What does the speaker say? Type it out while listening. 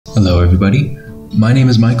Hello everybody, my name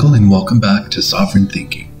is Michael and welcome back to Sovereign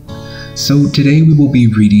Thinking. So today we will be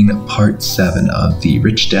reading part 7 of the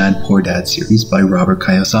Rich Dad, Poor Dad series by Robert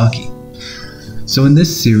Kiyosaki. So in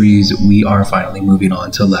this series we are finally moving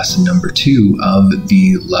on to lesson number 2 of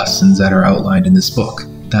the lessons that are outlined in this book.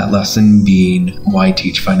 That lesson being why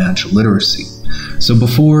teach financial literacy. So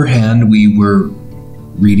beforehand we were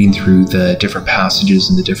reading through the different passages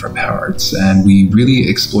and the different parts, and we really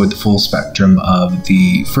explored the full spectrum of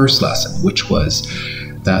the first lesson, which was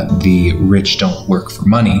that the rich don't work for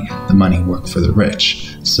money, the money work for the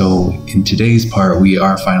rich. So in today's part, we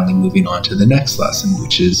are finally moving on to the next lesson,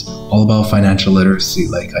 which is all about financial literacy,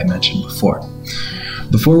 like I mentioned before.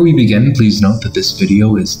 Before we begin, please note that this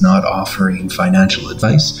video is not offering financial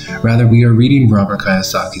advice. Rather, we are reading Robert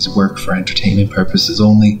Kiyosaki's work for entertainment purposes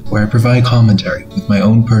only, where I provide commentary with my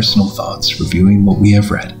own personal thoughts reviewing what we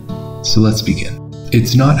have read. So let's begin.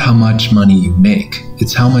 It's not how much money you make,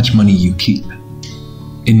 it's how much money you keep.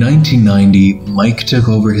 In 1990, Mike took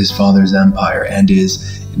over his father's empire and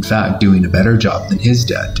is, in fact, doing a better job than his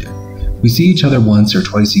dad did. We see each other once or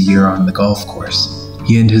twice a year on the golf course.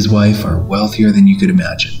 He and his wife are wealthier than you could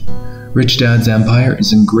imagine. Rich Dad's empire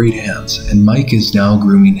is in great hands, and Mike is now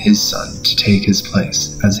grooming his son to take his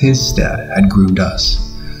place, as his dad had groomed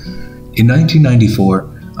us. In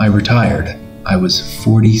 1994, I retired. I was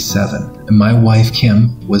 47, and my wife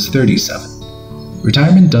Kim was 37.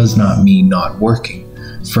 Retirement does not mean not working.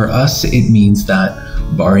 For us, it means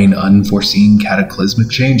that, barring unforeseen cataclysmic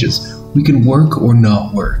changes, we can work or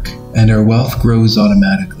not work, and our wealth grows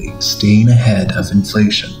automatically, staying ahead of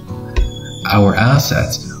inflation. Our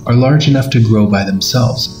assets are large enough to grow by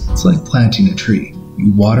themselves. It's like planting a tree.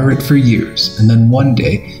 You water it for years, and then one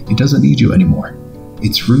day, it doesn't need you anymore.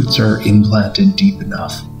 Its roots are implanted deep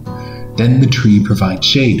enough. Then the tree provides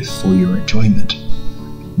shade for your enjoyment.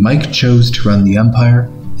 Mike chose to run the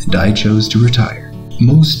empire, and I chose to retire.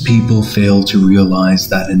 Most people fail to realize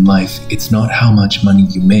that in life, it's not how much money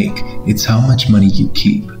you make, it's how much money you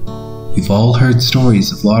keep. We've all heard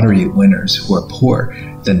stories of lottery winners who are poor,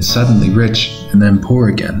 then suddenly rich, and then poor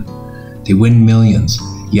again. They win millions,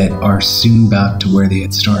 yet are soon back to where they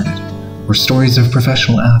had started. Or stories of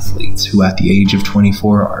professional athletes who at the age of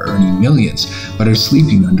 24 are earning millions, but are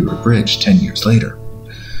sleeping under a bridge 10 years later.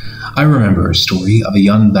 I remember a story of a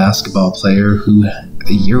young basketball player who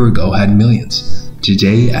a year ago had millions.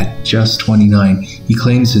 Today, at just 29, he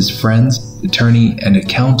claims his friends, attorney, and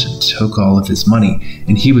accountant took all of his money,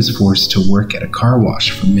 and he was forced to work at a car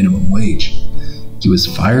wash for minimum wage. He was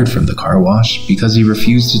fired from the car wash because he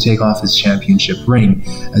refused to take off his championship ring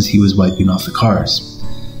as he was wiping off the cars.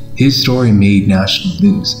 His story made national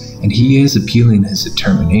news, and he is appealing his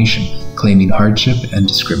determination, claiming hardship and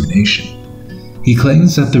discrimination. He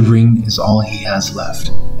claims that the ring is all he has left,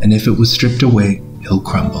 and if it was stripped away, he'll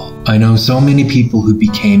crumble. I know so many people who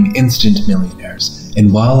became instant millionaires,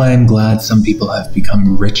 and while I am glad some people have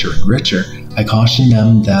become richer and richer, I caution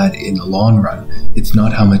them that in the long run, it's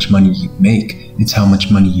not how much money you make, it's how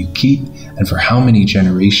much money you keep, and for how many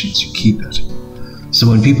generations you keep it. So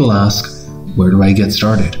when people ask, where do I get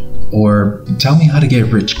started? Or tell me how to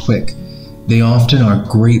get rich quick, they often are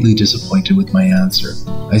greatly disappointed with my answer.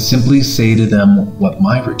 I simply say to them what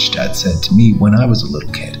my rich dad said to me when I was a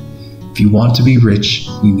little kid. If you want to be rich,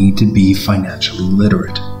 you need to be financially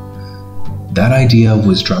literate. That idea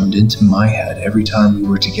was drummed into my head every time we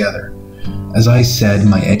were together. As I said,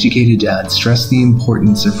 my educated dad stressed the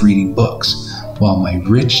importance of reading books, while my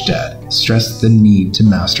rich dad stressed the need to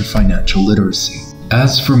master financial literacy.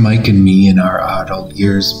 As for Mike and me in our adult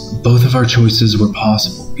years, both of our choices were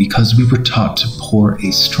possible because we were taught to pour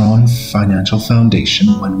a strong financial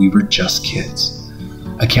foundation when we were just kids.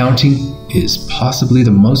 Accounting is possibly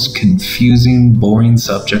the most confusing, boring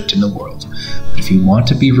subject in the world, but if you want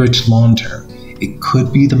to be rich long-term, it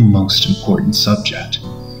could be the most important subject.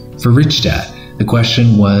 For Rich Dad, the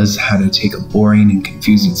question was how to take a boring and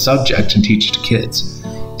confusing subject and teach it to kids.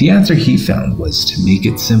 The answer he found was to make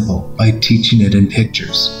it simple by teaching it in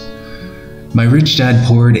pictures. My rich dad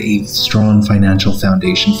poured a strong financial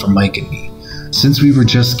foundation for Mike and me. Since we were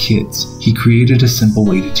just kids, he created a simple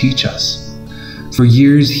way to teach us. For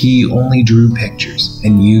years, he only drew pictures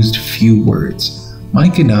and used few words.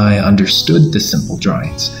 Mike and I understood the simple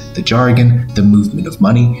drawings, the jargon, the movement of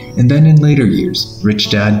money, and then in later years,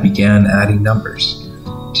 Rich Dad began adding numbers.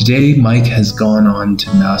 Today, Mike has gone on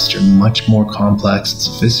to master much more complex and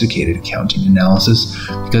sophisticated accounting analysis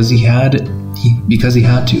because he had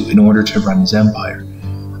to in order to run his empire.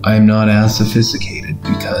 I am not as sophisticated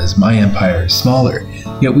because my empire is smaller,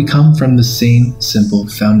 yet we come from the same simple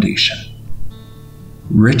foundation.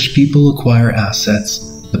 Rich people acquire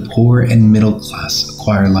assets, The poor and middle class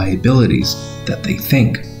acquire liabilities that they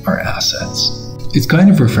think are assets. It's kind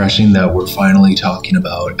of refreshing that we're finally talking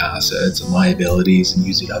about assets and liabilities and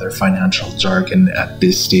using other financial jargon at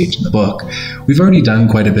this stage in the book. We've already done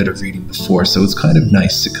quite a bit of reading before, so it's kind of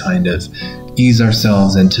nice to kind of ease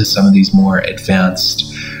ourselves into some of these more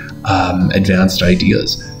advanced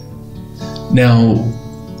ideas. Now,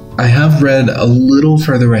 I have read a little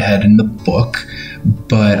further ahead in the book,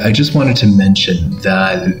 but I just wanted to mention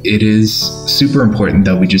that it is super important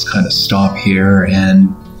that we just kind of stop here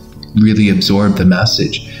and really absorb the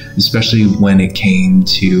message, especially when it came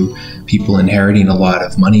to people inheriting a lot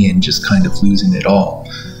of money and just kind of losing it all.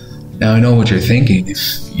 Now, I know what you're thinking. If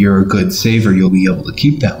you're a good saver, you'll be able to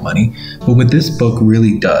keep that money. But what this book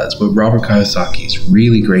really does, what Robert Kiyosaki is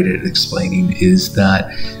really great at explaining, is that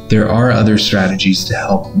there are other strategies to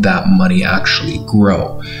help that money actually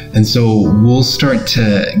grow. And so we'll start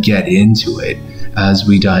to get into it as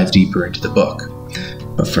we dive deeper into the book.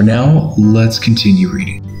 But for now, let's continue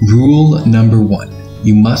reading. Rule number 1.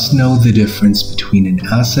 You must know the difference between an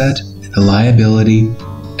asset and a liability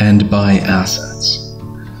and buy assets.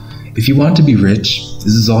 If you want to be rich,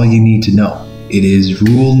 this is all you need to know. It is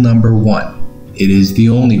rule number 1. It is the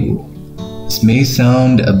only rule. This may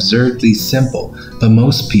sound absurdly simple, but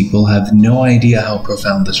most people have no idea how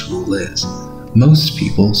profound this rule is. Most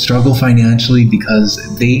people struggle financially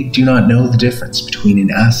because they do not know the difference between an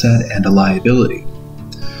asset and a liability.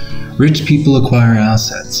 Rich people acquire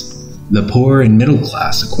assets. The poor and middle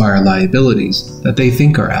class acquire liabilities that they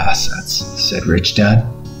think are assets, said Rich Dad.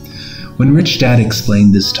 When Rich Dad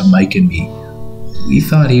explained this to Mike and me, we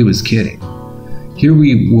thought he was kidding. Here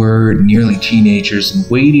we were, nearly teenagers, and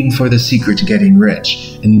waiting for the secret to getting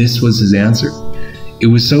rich, and this was his answer. It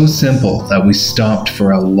was so simple that we stopped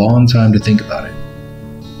for a long time to think about it.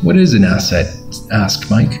 What is an asset?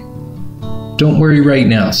 Asked Mike. Don't worry right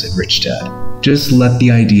now, said Rich Dad. Just let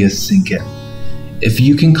the ideas sink in. If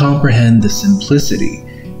you can comprehend the simplicity,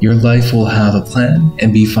 your life will have a plan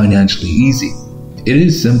and be financially easy. It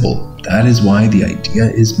is simple. That is why the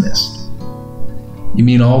idea is missed. You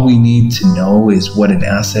mean all we need to know is what an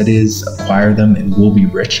asset is, acquire them, and we'll be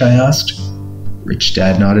rich? I asked. Rich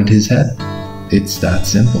Dad nodded his head. It's that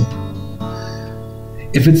simple.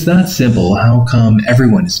 If it's that simple, how come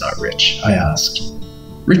everyone is not rich? I asked.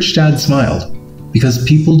 Rich Dad smiled. Because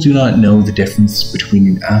people do not know the difference between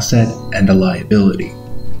an asset and a liability.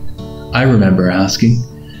 I remember asking,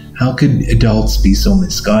 how could adults be so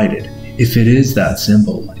misguided? If it is that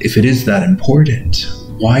simple, if it is that important,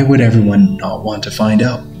 why would everyone not want to find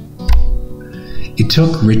out? It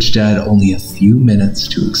took Rich Dad only a few minutes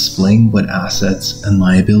to explain what assets and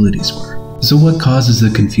liabilities were. So what causes the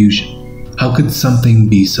confusion? How could something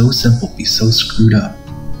be so simple be so screwed up?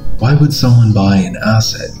 Why would someone buy an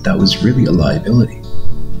asset that was really a liability?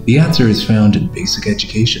 The answer is found in basic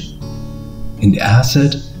education. An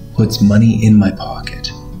asset puts money in my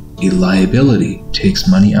pocket. A liability takes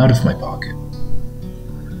money out of my pocket.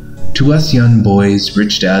 To us young boys,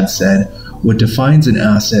 Rich Dad said, what defines an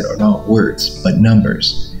asset are not words, but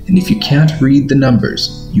numbers. And if you can't read the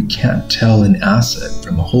numbers, you can't tell an asset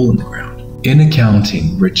from a hole in the ground. In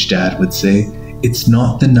accounting, Rich Dad would say, it's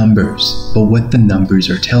not the numbers, but what the numbers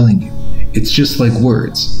are telling you. It's just like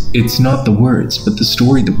words. It's not the words, but the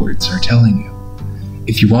story the words are telling you.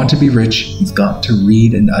 If you want to be rich, you've got to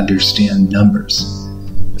read and understand numbers.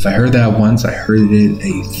 If I heard that once, I heard it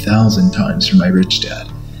 1,000 times from my rich dad.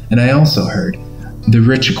 And I also heard, the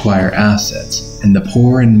rich acquire assets, and the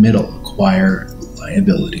poor and middle acquire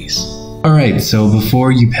liabilities. Alright, so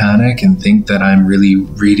before you panic and think that I'm really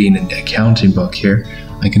reading an accounting book here,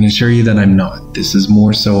 I can assure you that I'm not. This is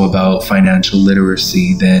more so about financial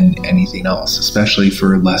literacy than anything else, especially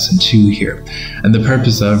for lesson 2 here. And the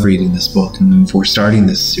purpose of reading this book and for starting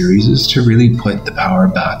this series is to really put the power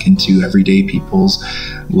back into everyday people's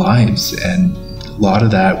lives. And a lot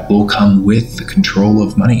of that will come with the control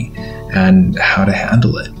of money and how to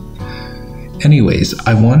handle it. Anyways,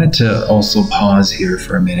 I wanted to also pause here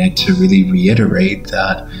for a minute to really reiterate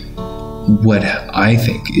that what I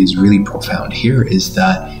think is really profound here is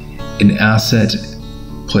that an asset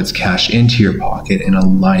puts cash into your pocket and a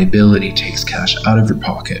liability takes cash out of your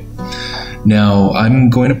pocket. Now,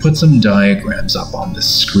 I'm going to put some diagrams up on the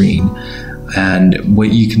screen, and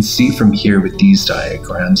what you can see from here with these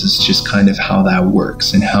diagrams is just kind of how that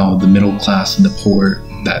works and how the middle class and the poor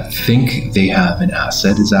that think they have an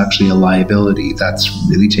asset is actually a liability that's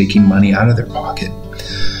really taking money out of their pocket.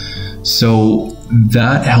 So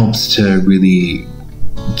that helps to really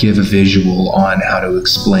give a visual on how to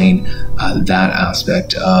explain that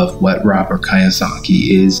aspect of what Robert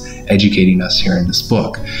Kiyosaki is educating us here in this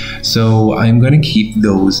book. So I'm going to keep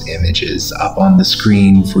those images up on the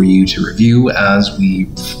screen for you to review as we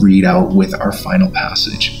read out with our final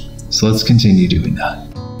passage. So let's continue doing that.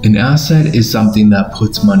 An asset is something that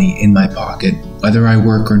puts money in my pocket, whether I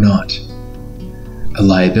work or not. A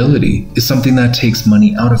liability is something that takes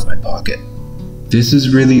money out of my pocket. This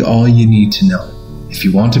is really all you need to know. If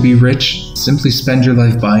you want to be rich, simply spend your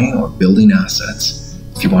life buying or building assets.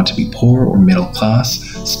 If you want to be poor or middle class,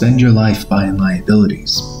 spend your life buying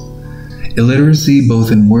liabilities. Illiteracy, both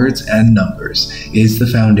in words and numbers, is the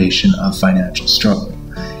foundation of financial struggle.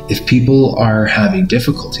 If people are having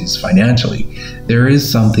difficulties financially, there is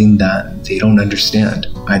something that they don't understand,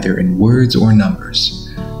 either in words or numbers.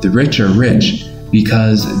 The rich are rich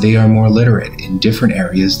because they are more literate in different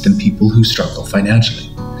areas than people who struggle financially.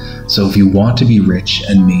 So if you want to be rich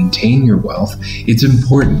and maintain your wealth, it's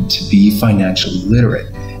important to be financially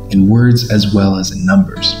literate in words as well as in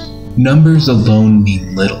numbers. Numbers alone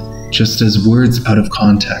mean little, just as words out of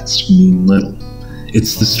context mean little.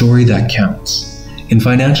 It's the story that counts. In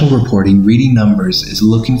financial reporting, reading numbers is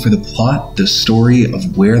looking for the plot, the story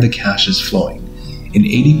of where the cash is flowing. In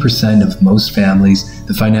 80% of most families,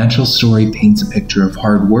 the financial story paints a picture of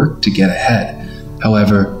hard work to get ahead.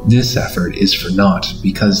 However, this effort is for naught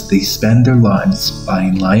because they spend their lives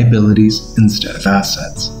buying liabilities instead of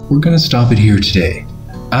assets. We're going to stop it here today.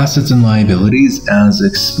 Assets and liabilities, as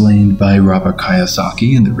explained by Robert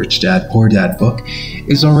Kiyosaki in the Rich Dad, Poor Dad book,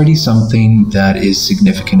 is already something that is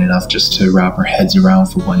significant enough just to wrap our heads around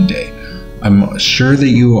for one day. I'm sure that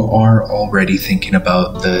you are already thinking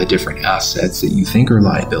about the different assets that you think are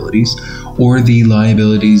liabilities, or the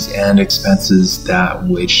liabilities and expenses that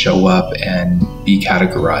would show up and be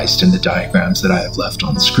categorized in the diagrams that I have left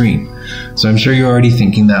on the screen. So I'm sure you're already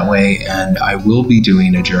thinking that way, and I will be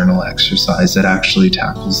doing a journal exercise that actually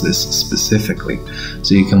tackles this specifically,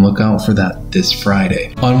 so you can look out for that this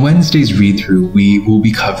Friday. On Wednesday's read-through, we will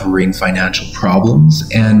be covering financial problems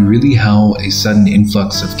and really how a sudden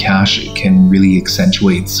influx of cash can really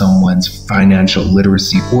accentuate someone's financial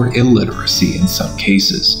literacy or illiteracy in some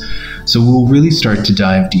cases. So we'll really start to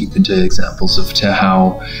dive deep into examples of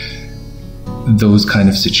how those kind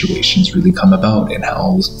of situations really come about and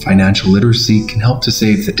how financial literacy can help to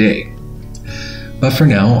save the day. But for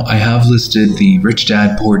now, I have listed the Rich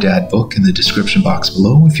Dad, Poor Dad book in the description box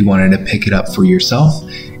below if you wanted to pick it up for yourself.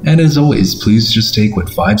 And as always, please just take what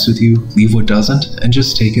vibes with you, leave what doesn't, and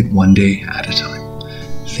just take it one day at a time.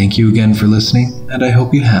 Thank you again for listening, and I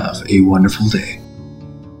hope you have a wonderful day.